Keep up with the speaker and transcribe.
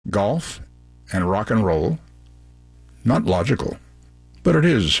golf and rock and roll. Not logical, but it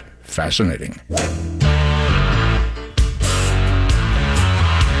is fascinating.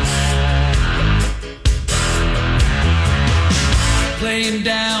 Playing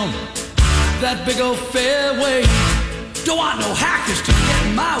down that big old fairway. Don't want no hackers to get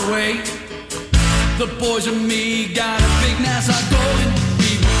in my way. The boys and me got a big NASA going.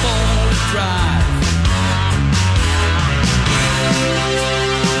 We were born to drive.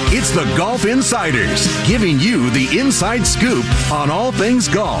 It's the Golf Insiders, giving you the inside scoop on all things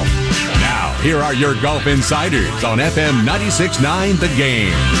golf. Now, here are your Golf Insiders on FM 96.9 The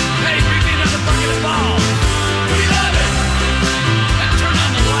Game. Hey, bring me another bucket of balls. We love it. And turn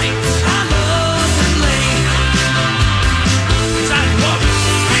on the lights. I love it late. Inside golf.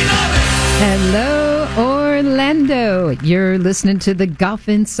 We love it. Hello, Orlando. You're listening to the Golf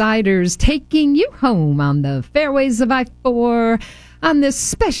Insiders, taking you home on the fairways of I-4 on this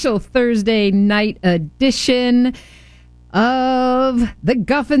special Thursday night edition of the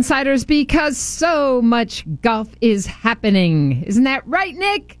Golf Insiders, because so much golf is happening. Isn't that right,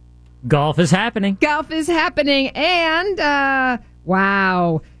 Nick? Golf is happening. Golf is happening. And,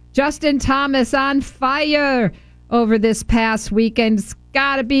 wow, Justin Thomas on fire over this past weekend. It's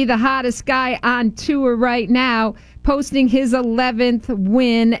got to be the hottest guy on tour right now, posting his 11th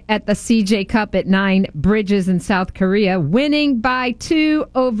win at the CJ Cup at 9 Bridges in South Korea, winning by 2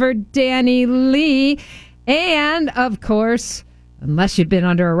 over Danny Lee. And, of course, unless you've been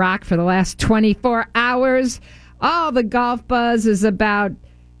under a rock for the last 24 hours, all the golf buzz is about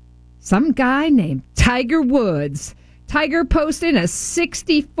some guy named Tiger Woods. Tiger posted a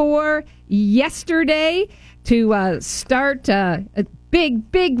 64 yesterday to start a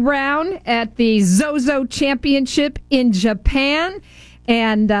big round at the Zozo Championship in Japan.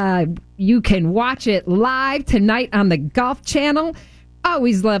 And you can watch it live tonight on the Golf Channel.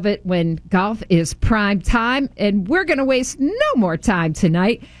 Always love it when golf is prime time. And we're going to waste no more time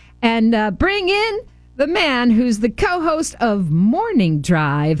tonight and bring in the man who's the co-host of Morning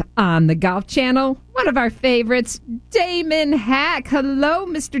Drive on the Golf Channel, one of our favorites, Damon Hack. Hello,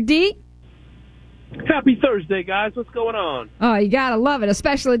 Mr. D. Happy Thursday, guys. What's going on? Oh, you got to love it. A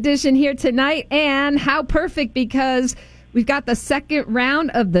special edition here tonight. And how perfect, because we've got the second round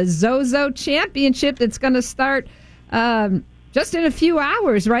of the Zozo Championship that's going to start just in a few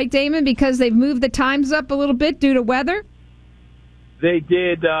hours, right, Damon? Because they've moved the times up a little bit due to weather. They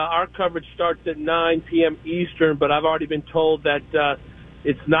did. Our coverage starts at 9 p.m. Eastern, but I've already been told that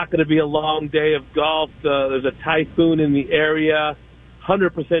it's not going to be a long day of golf. There's a typhoon in the area.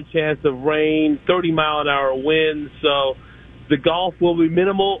 100% chance of rain, 30-mile-an-hour winds. So the golf will be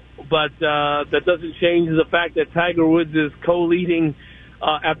minimal, but that doesn't change the fact that Tiger Woods is co-leading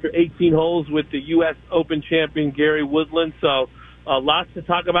after 18 holes with the U.S. Open champion Gary Woodland. So lots to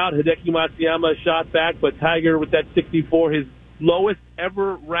talk about. Hideki Matsuyama shot back, but Tiger with that 64, his lowest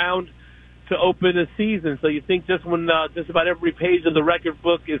ever round to open a season. So you think just when just about every page of the record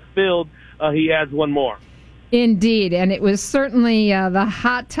book is filled, he adds one more. Indeed, and it was certainly the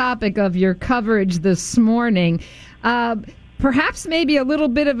hot topic of your coverage this morning. Perhaps maybe a little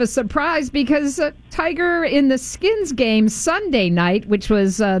bit of a surprise, because Tiger in the Skins game Sunday night, which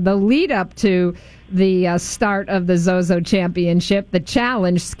was the lead-up to the start of the Zozo Championship, the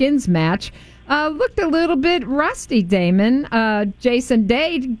Challenge Skins match, looked a little bit rusty, Damon. Jason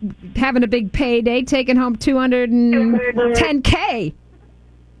Day having a big payday, taking home $210K.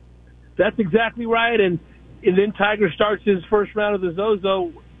 That's exactly right, and then Tiger starts his first round of the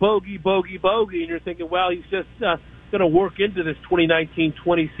Zozo, bogey, and you're thinking, well, he's just going to work into this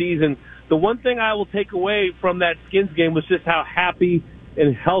 2019-20 season. The one thing I will take away from that Skins game was just how happy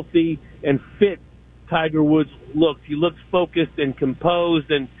and healthy and fit Tiger Woods looked. He looks focused and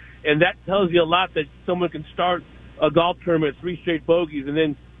composed, and that tells you a lot, that someone can start a golf tournament, 3 straight bogeys, and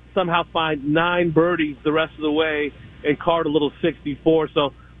then somehow find 9 birdies the rest of the way and card a little 64.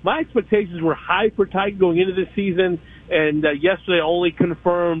 So my expectations were high for Tiger going into this season, and yesterday only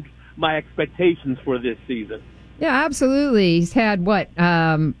confirmed my expectations for this season. Yeah, absolutely. He's had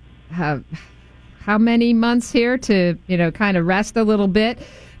how many months here to, kind of rest a little bit,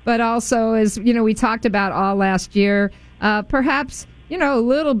 but also, as we talked about all last year, perhaps a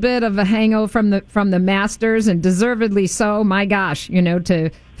little bit of a hangover from the Masters, and deservedly so. My gosh,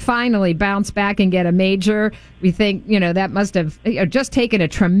 to finally bounce back and get a major, we think that must have just taken a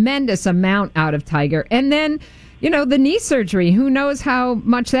tremendous amount out of Tiger. And then the knee surgery, who knows how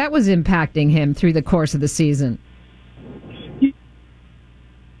much that was impacting him through the course of the season.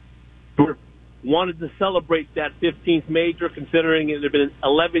 Wanted to celebrate that 15th major, considering there had been an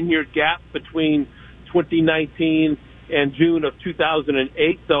 11-year gap between 2019 and June of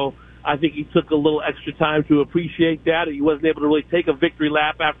 2008. So I think he took a little extra time to appreciate that. He wasn't able to really take a victory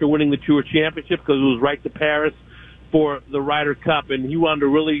lap after winning the Tour Championship because it was right to Paris for the Ryder Cup, and he wanted to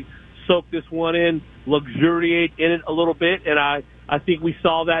really soak this one in, luxuriate in it a little bit, and I think we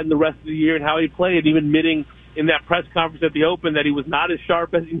saw that in the rest of the year and how he played, even admitting in that press conference at the Open that he was not as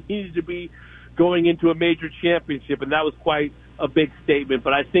sharp as he needed to be going into a major championship, and that was quite a big statement.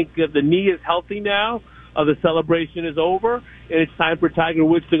 But I think the knee is healthy now. The celebration is over, and it's time for Tiger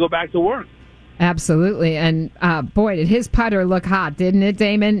Woods to go back to work. Absolutely. And, boy, did his putter look hot, didn't it,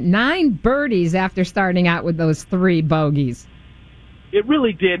 Damon? 9 birdies after starting out with those 3 bogeys. It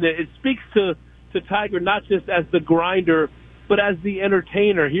really did. It speaks to Tiger not just as the grinder, but as the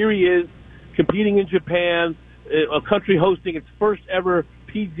entertainer. Here he is competing in Japan, a country hosting its first ever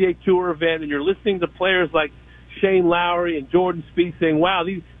PGA Tour event, and you're listening to players like Shane Lowry and Jordan Spieth saying, wow,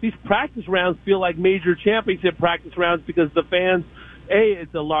 these practice rounds feel like major championship practice rounds because the fans, A,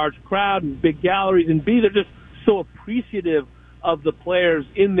 it's a large crowd and big galleries, and B, they're just so appreciative of the players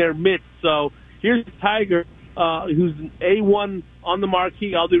in their midst. So here's Tiger, who's an A1 on the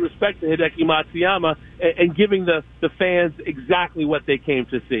marquee, all due respect to Hideki Matsuyama, and giving the fans exactly what they came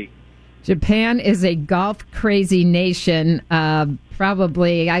to see. Japan is a golf-crazy nation.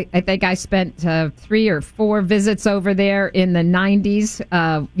 Probably, I think I spent 3 or 4 visits over there in the 90s,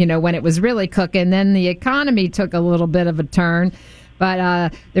 when it was really cooking. Then the economy took a little bit of a turn.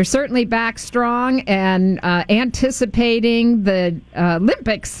 But they're certainly back strong and anticipating the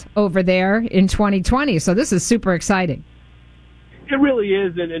Olympics over there in 2020. So this is super exciting. It really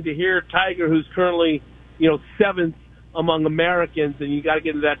is. And to hear Tiger, who's currently, 7th among Americans, and you got to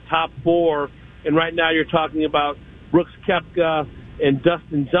get into that top 4. And right now you're talking about Brooks Koepka and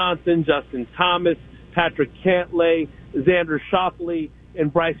Dustin Johnson, Justin Thomas, Patrick Cantlay, Xander Schauffele,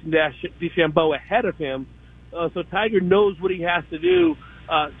 and Bryson DeChambeau ahead of him. So Tiger knows what he has to do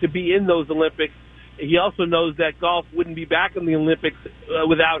to be in those Olympics. He also knows that golf wouldn't be back in the Olympics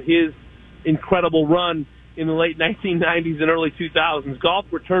without his incredible run in the late 1990s and early 2000s. Golf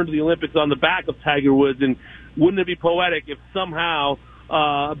returned to the Olympics on the back of Tiger Woods, and wouldn't it be poetic if somehow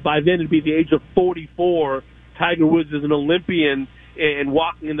by then it'd be the age of 44, Tiger Woods is an Olympian and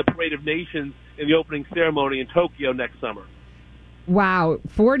walking in the Parade of Nations in the opening ceremony in Tokyo next summer. Wow,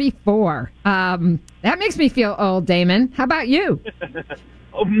 44. That makes me feel old, Damon. How about you?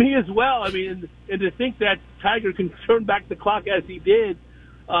 Oh, me as well. I mean, and to think that Tiger can turn back the clock as he did,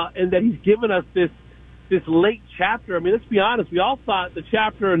 and that he's given us this late chapter. I mean, let's be honest. We all thought the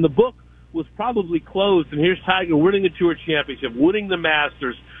chapter in the book was probably closed, and here's Tiger winning a Tour Championship, winning the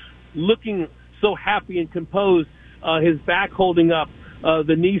Masters, looking so happy and composed, his back holding up,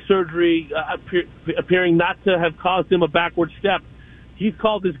 the knee surgery appearing not to have caused him a backward step. He's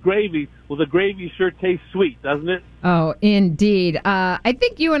called this gravy. Well, the gravy sure tastes sweet, doesn't it? Oh, indeed. I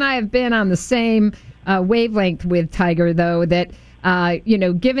think you and I have been on the same wavelength with Tiger, though, that,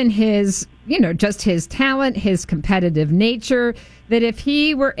 given his, just his talent, his competitive nature, that if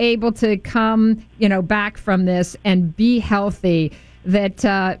he were able to come, back from this and be healthy,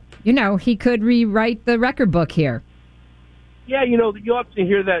 that, he could rewrite the record book here. Yeah, you often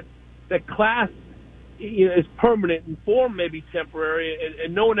hear that class is permanent and form may be temporary,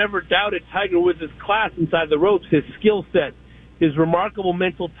 and no one ever doubted Tiger Woods' class inside the ropes, his skill set, his remarkable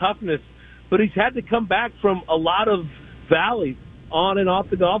mental toughness. But he's had to come back from a lot of valleys on and off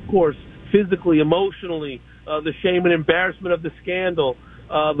the golf course, physically, emotionally, the shame and embarrassment of the scandal,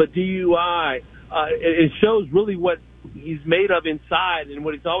 the DUI. It shows really what he's made of inside and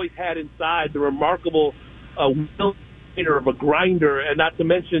what he's always had inside, the remarkable will of a grinder, and not to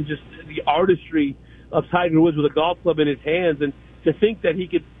mention just the artistry of Tiger Woods with a golf club in his hands. And to think that he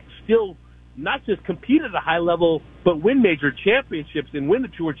could still not just compete at a high level, but win major championships and win the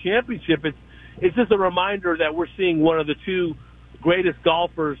Tour Championship, it's just a reminder that we're seeing one of the 2 greatest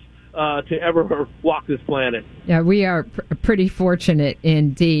golfers to ever walk this planet. Yeah, we are pretty fortunate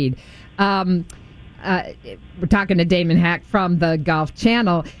indeed. We're talking to Damon Hack from the Golf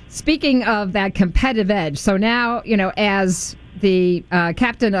Channel. Speaking of that competitive edge, so now, as the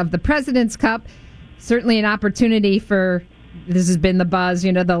captain of the President's Cup, certainly an opportunity for, this has been the buzz,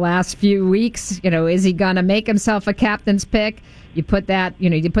 the last few weeks, is he going to make himself a captain's pick? You put that,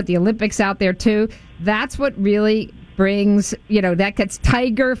 you put the Olympics out there too. That's what really brings, that gets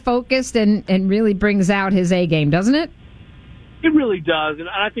Tiger focused and really brings out his A game, doesn't it? It really does, and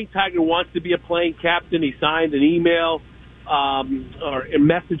I think Tiger wants to be a playing captain. He signed an email or a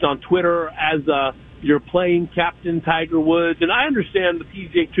message on Twitter as your playing captain, Tiger Woods. And I understand the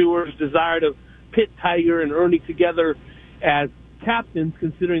PGA Tour's desire to pit Tiger and Ernie together as captains,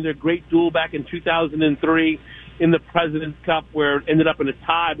 considering their great duel back in 2003 in the President's Cup where it ended up in a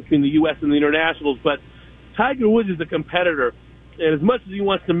tie between the U.S. and the internationals. But Tiger Woods is a competitor, and as much as he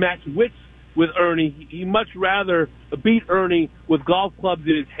wants to match wits with Ernie, he much rather beat Ernie with golf clubs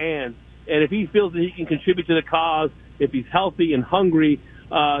in his hands. And if he feels that he can contribute to the cause, if he's healthy and hungry,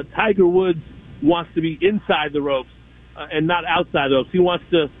 Tiger Woods wants to be inside the ropes and not outside the ropes. He wants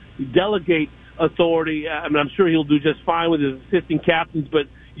to delegate authority. I mean, I'm sure he'll do just fine with his assistant captains, but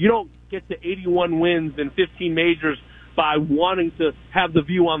you don't get to 81 wins and 15 majors by wanting to have the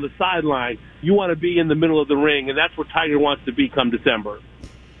view on the sideline. You want to be in the middle of the ring, and that's where Tiger wants to be come December.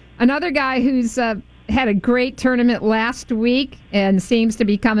 Another guy who's had a great tournament last week and seems to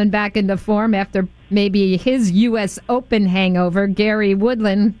be coming back into form after maybe his U.S. Open hangover, Gary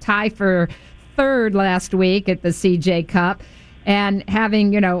Woodland, tied for third last week at the CJ Cup and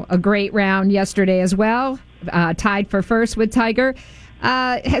having, a great round yesterday as well, tied for first with Tiger,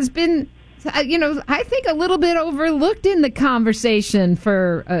 has been, I think a little bit overlooked in the conversation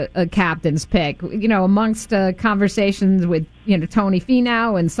for a captain's pick, amongst conversations with, Tony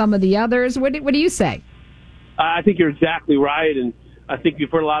Finau and some of the others. What do you say? I think you're exactly right, and I think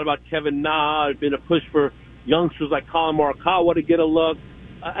you've heard a lot about Kevin Na. There's been a push for youngsters like Colin Morikawa to get a look.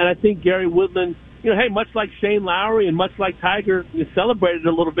 And I think Gary Woodland, hey, much like Shane Lowry and much like Tiger, celebrated a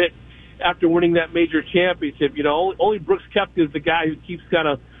little bit after winning that major championship. Only Brooks Koepka is the guy who keeps kind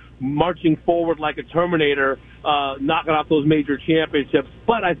of marching forward like a Terminator, knocking off those major championships.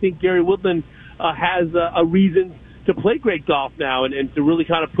 But I think Gary Woodland has a reason to play great golf now and to really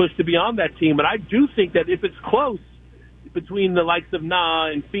kind of push to be on that team. And I do think that if it's close between the likes of Na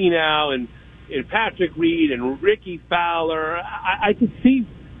and Finau and Patrick Reed and Ricky Fowler, I could see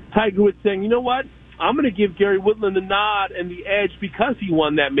Tiger Woods saying, you know what, I'm going to give Gary Woodland the nod and the edge because he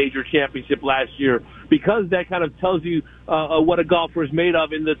won that major championship last year, because that kind of tells you what a golfer is made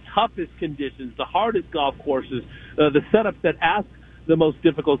of in the toughest conditions, the hardest golf courses, the setups that ask the most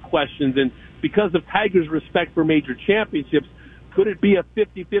difficult questions. And because of Tiger's respect for major championships, could it be a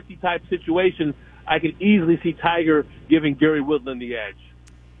 50-50 type situation? I could easily see Tiger giving Gary Woodland the edge.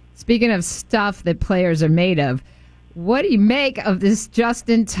 Speaking of stuff that players are made of, what do you make of this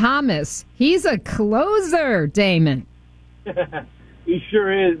Justin Thomas? He's a closer, Damon. He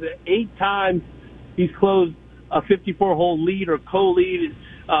sure is. 8 times he's closed a 54-hole lead or co-lead,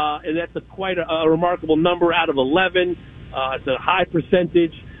 and that's quite a remarkable number out of 11. It's a high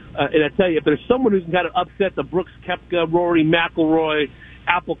percentage. And I tell you, if there's someone who can kind of upset the Brooks Koepka, Rory McIlroy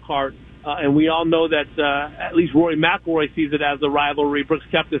apple cart, and we all know that at least Rory McIlroy sees it as a rivalry. Brooks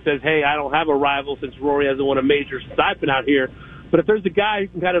Koepka says, hey, I don't have a rival since Rory hasn't won a major since I've been out here. But if there's a guy who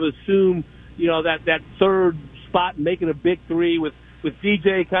can kind of assume, that third spot and making a big three with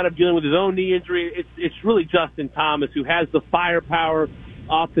DJ kind of dealing with his own knee injury, it's really Justin Thomas, who has the firepower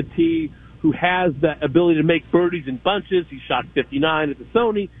off the tee, who has the ability to make birdies in bunches. He shot 59 at the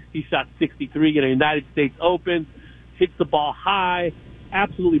Sony. He shot 63 in a United States Open. Hits the ball high.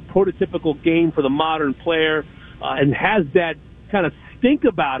 Absolutely prototypical game for the modern player, and has that kind of stink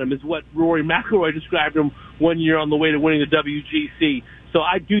about him, is what Rory McIlroy described him one year on the way to winning the WGC. So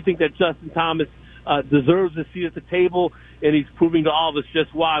I do think that Justin Thomas deserves a seat at the table, and he's proving to all of us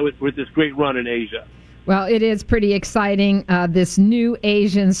just why with this great run in Asia. Well, it is pretty exciting, this new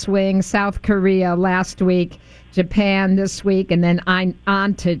Asian swing. South Korea last week, Japan this week, and then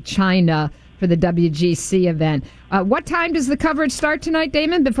on to China for the WGC event. What time does the coverage start tonight,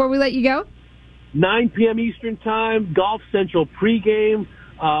 Damon, before we let you go? 9 p.m. Eastern Time, Golf Central pregame,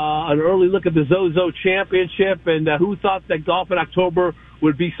 an early look at the Zozo Championship, and who thought that golf in October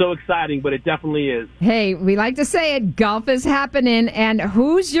would be so exciting, but it definitely is. Hey, we like to say it, golf is happening, and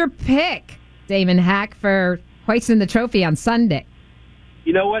who's your pick, Damon Hack, for hoisting the trophy on Sunday?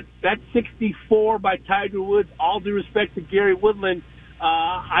 You know what? That 64 by Tiger Woods, all due respect to Gary Woodland,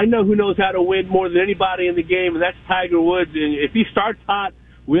 I know who knows how to win more than anybody in the game, and that's Tiger Woods. And if he starts hot,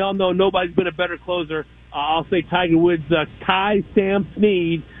 we all know nobody's been a better closer. I'll say Tiger Woods ties Sam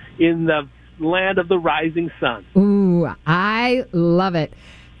Snead in the land of the rising sun. Ooh, I love it.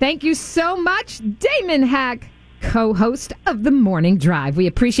 Thank you so much, Damon Hack, co-host of The Morning Drive. We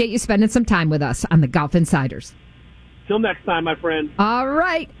appreciate you spending some time with us on the Golf Insiders. Till next time, my friend. All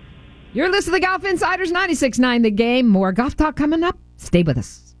right. You're listening to the Golf Insiders 96.9 The Game. More golf talk coming up. Stay with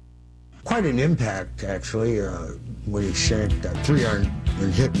us. Quite an impact, actually, when he shanked that 3-iron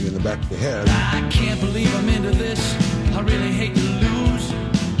and hit me in the back of the head. I can't believe I'm into this. I really hate to lose.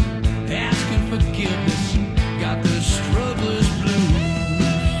 Asking forgiveness. Got the struggler's blues.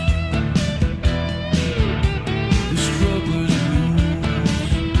 The struggler's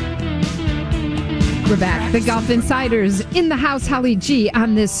blues. back. The Golf Insiders in the house, Holly G,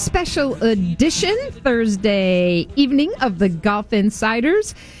 on this special edition Thursday evening of the Golf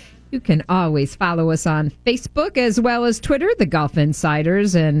Insiders. You can always follow us on Facebook as well as Twitter, the Golf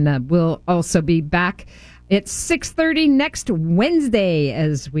Insiders, and we'll also be back at 6:30 next Wednesday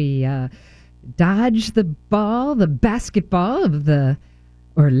as we dodge the ball, the basketball of the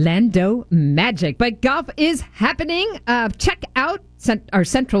Orlando Magic. But golf is happening. Check out our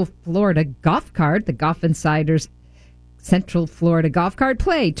Central Florida golf card, the Golf Insiders Central Florida golf card.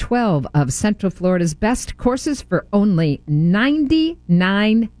 Play 12 of Central Florida's best courses for only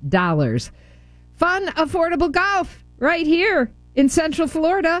 $99. Fun, affordable golf right here in Central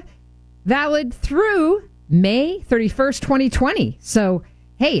Florida, valid through May 31st, 2020. So,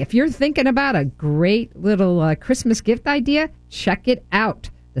 hey, if you're thinking about a great little Christmas gift idea, check it out.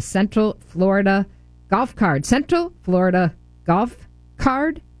 The Central Florida Golf Card,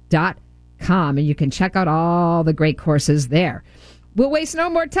 centralfloridagolfcard.com. And you can check out all the great courses there. We'll waste no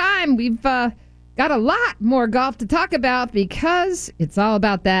more time. We've got a lot more golf to talk about because it's all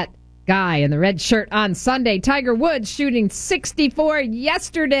about that guy in the red shirt on Sunday. Tiger Woods shooting 64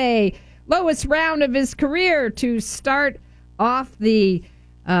 yesterday. Lowest round of his career to start off the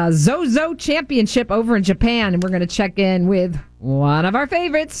Zozo Championship over in Japan. And we're going to check in with one of our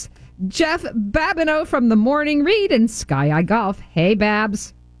favorites, Jeff Babineau from the Morning Read and SKYiGOLF. Hey,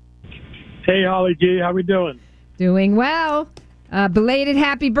 Babs. Hey, Holly G. How we doing? Doing well. Belated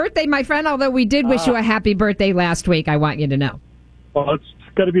happy birthday, my friend, although we did wish you a happy birthday last week, I want you to know. Well, it's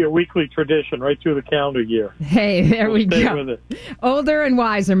got to be a weekly tradition right through the calendar year. Hey, there we stay go. With it. Older and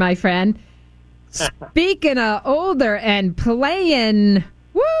wiser, my friend. Speaking of older and playing,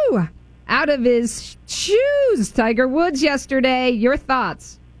 woo, out of his shoes, Tiger Woods yesterday. Your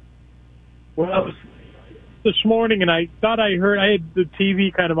thoughts? Well, this morning, and I thought I had the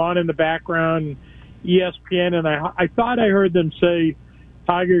TV kind of on in the background, ESPN, and I thought I heard them say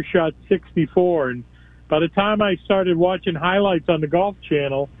Tiger shot 64. And by the time I started watching highlights on the Golf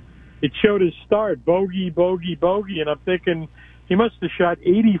Channel, it showed his start, bogey, bogey, bogey, and I'm thinking he must have shot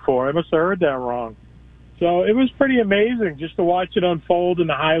 84. I must have heard that wrong. So it was pretty amazing just to watch it unfold in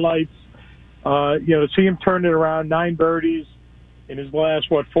the highlights. To see him turn it around, 9 birdies in his last,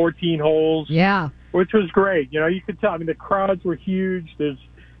 14 holes. Yeah. Which was great. You could tell. I mean, the crowds were huge. It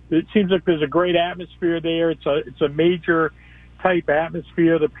seems like there's a great atmosphere there. It's a major type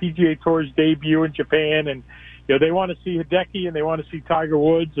atmosphere. The PGA Tour's debut in Japan, and they want to see Hideki and they want to see Tiger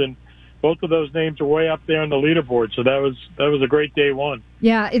Woods, and both of those names are way up there on the leaderboard. So that was a great day one.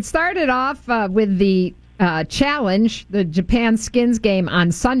 Yeah, it started off with the challenge, the Japan Skins game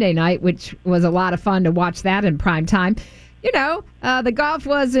on Sunday night, which was a lot of fun to watch that in prime time. The golf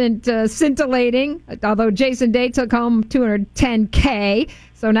wasn't scintillating, although Jason Day took home $210K,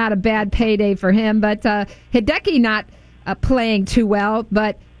 so not a bad payday for him. But Hideki not playing too well,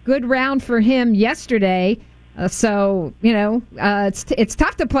 but good round for him yesterday. It's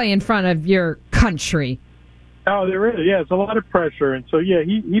tough to play in front of your country. Oh, there is. Yeah, it's a lot of pressure. And so, yeah,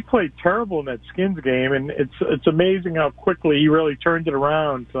 he played terrible in that Skins game, and it's amazing how quickly he really turned it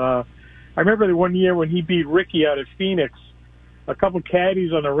around. I remember the one year when he beat Ricky out of Phoenix, a couple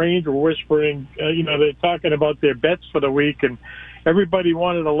caddies on the range were whispering, they're talking about their bets for the week, and everybody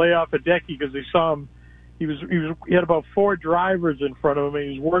wanted to lay off Hideki because they saw him. He had about 4 drivers in front of him,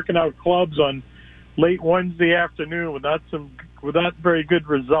 and he was working out clubs on late Wednesday afternoon without very good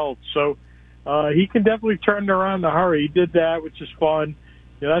results. So he can definitely turn it around in a hurry. He did that, which is fun.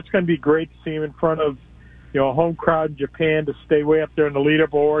 That's going to be great to see him in front of a home crowd in Japan, to stay way up there on the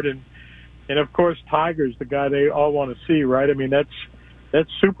leaderboard, and of course Tiger's the guy they all want to see, right? I mean, that's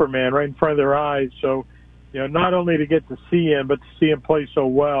Superman right in front of their eyes. So not only to get to see him, but to see him play so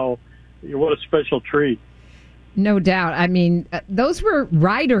well, what a special treat. No doubt. I mean, those were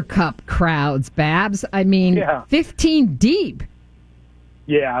Ryder Cup crowds, Babs. I mean, yeah. 15 deep.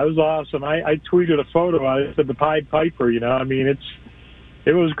 Yeah, it was awesome. I tweeted a photo. I said the Pied Piper, I mean,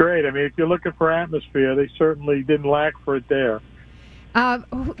 it was great. I mean, if you're looking for atmosphere, they certainly didn't lack for it there.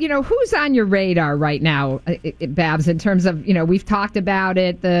 Who's on your radar right now, Babs, in terms of, we've talked about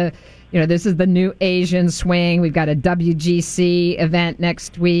it, this is the new Asian swing. We've got a WGC event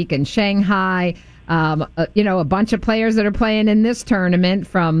next week in Shanghai. A bunch of players that are playing in this tournament,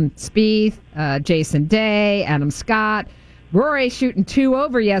 from Spieth, Jason Day, Adam Scott, Rory shooting 2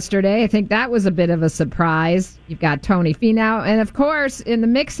 over yesterday. I think that was a bit of a surprise. You've got Tony Finau, and of course in the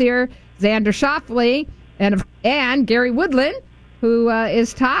mix here, Xander Schauffele and Gary Woodland, who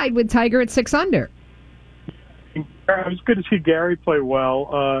is tied with Tiger at 6 under. It was good to see Gary play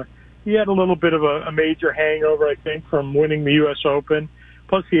well. He had a little bit of a major hangover, I think, from winning the U.S. Open.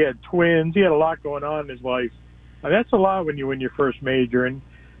 Plus, he had twins. He had a lot going on in his life. And that's a lot when you win your first major. And,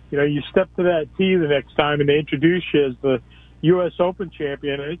 you step to that tee the next time and they introduce you as the U.S. Open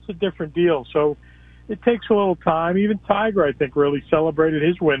champion, and it's a different deal. So it takes a little time. Even Tiger, I think, really celebrated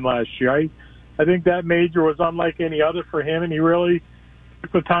his win last year. I think that major was unlike any other for him, and he really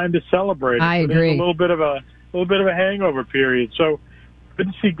took the time to celebrate it. I agree. There's a little bit of a hangover period. So good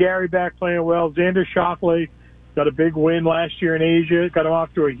to see Gary back playing well. Xander Schauffele got a big win last year in Asia. Got him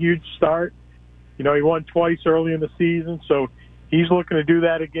off to a huge start. He won twice early in the season, so he's looking to do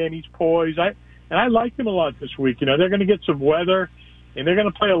that again. He's poised. I like him a lot this week. They're going to get some weather, and they're going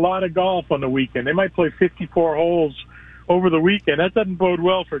to play a lot of golf on the weekend. They might play 54 holes over the weekend. That doesn't bode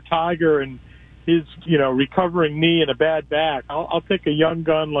well for Tiger and his, recovering knee and a bad back. I'll take a young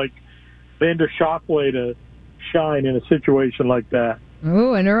gun like Xander Schauffele to shine in a situation like that.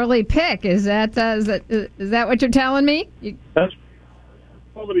 Ooh, an early pick. Is that what you're telling me? That's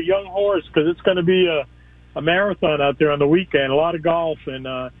over the young horse, because it's going to be a marathon out there on the weekend, a lot of golf,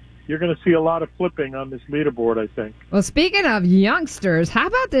 and you're going to see a lot of flipping on this leaderboard, I think. Well, speaking of youngsters, how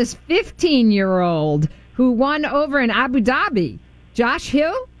about this 15-year-old who won over in Abu Dhabi, Josh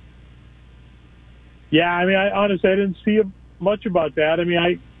Hill? Yeah, I honestly, I didn't see much about that.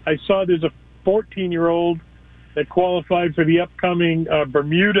 I saw there's a 14-year-old that qualified for the upcoming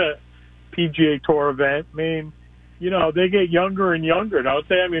Bermuda PGA Tour event. They get younger and younger, don't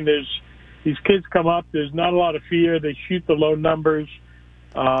they? There's these kids come up. There's not a lot of fear. They shoot the low numbers.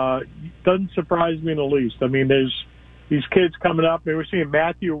 Doesn't surprise me in the least. There's these kids coming up. We're seeing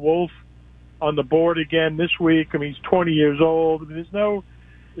Matthew Wolf on the board again this week. He's 20 years old. There's no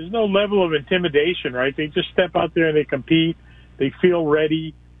level of intimidation, right? They just step out there and they compete. They feel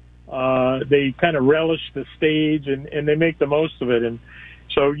ready. They kind of relish the stage and they make the most of it. And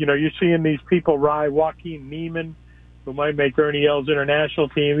so, you're seeing these people ride. Joaquin Neiman, who might make Ernie L's international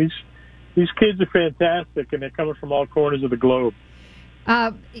team. These kids are fantastic, and they're coming from all corners of the globe.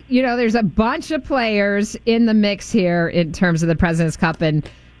 There's a bunch of players in the mix here in terms of the President's Cup. And,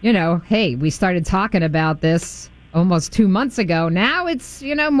 hey, we started talking about this almost 2 months ago. Now it's,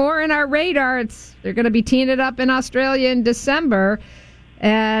 more in our radar. They're going to be teeing it up in Australia in December.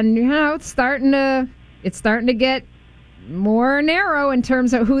 And, it's starting to get more narrow in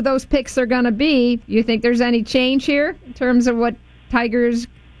terms of who those picks are going to be. You think there's any change here in terms of what Tiger's,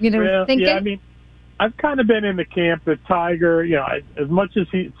 thinking? Yeah, I've kind of been in the camp that Tiger, as much as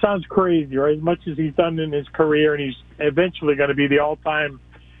it sounds crazy, right? As much as he's done in his career, and he's eventually going to be the all-time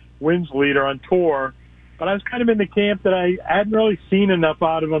wins leader on tour. But I was kind of in the camp that I hadn't really seen enough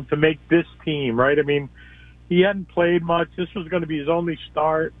out of him to make this team, right? He hadn't played much. This was going to be his only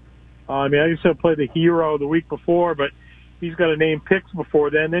start. I used to play the hero the week before, but he's got to name picks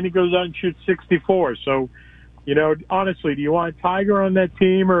before then. Then he goes out and shoots 64. So, honestly, do you want Tiger on that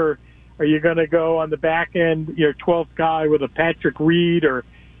team, or are you going to go on the back end, your 12th guy with a Patrick Reed or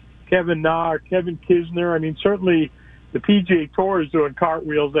Kevin Na or Kevin Kisner? Certainly the PGA Tour is doing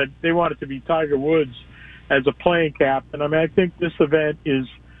cartwheels that they want it to be Tiger Woods as a playing captain. I think this event is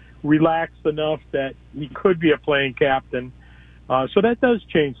relaxed enough that he could be a playing captain. So that does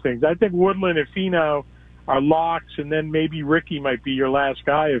change things. I think Woodland and Finau are locks, and then maybe Ricky might be your last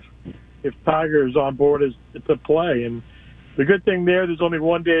guy if Tiger is on board to play. And the good thing there's only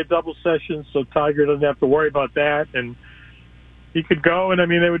one day of double sessions, so Tiger doesn't have to worry about that. And he could go, and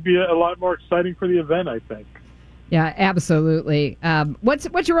it would be a lot more exciting for the event, I think. Yeah, absolutely.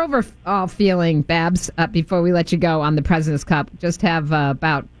 What's your overall feeling, Babs, before we let you go on the President's Cup? Just have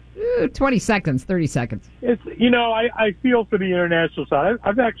about 20 seconds, 30 seconds. It's I feel for the international side.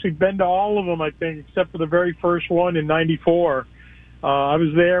 I've actually been to all of them, I think, except for the very first one in '94. I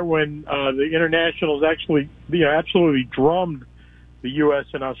was there when the internationals actually, absolutely drummed the U.S.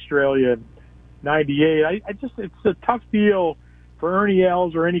 and Australia in '98. It's a tough deal for Ernie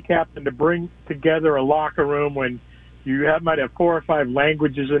Els or any captain to bring together a locker room when you might have 4 or 5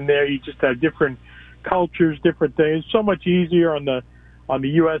 languages in there. You just have different cultures, different things. It's so much easier on the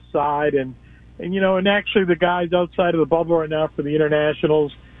U.S. side, and actually the guys outside of the bubble right now for the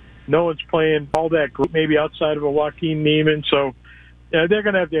internationals, no one's playing all that group, maybe outside of a Joaquin Neiman. So they're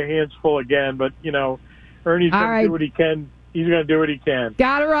going to have their hands full again. But Ernie's going to do what he can. He's going to do what he can.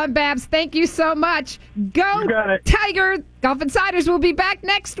 Got to run, Babs. Thank you so much. Go Tiger. Golf Insiders will be back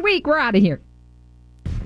next week. We're out of here.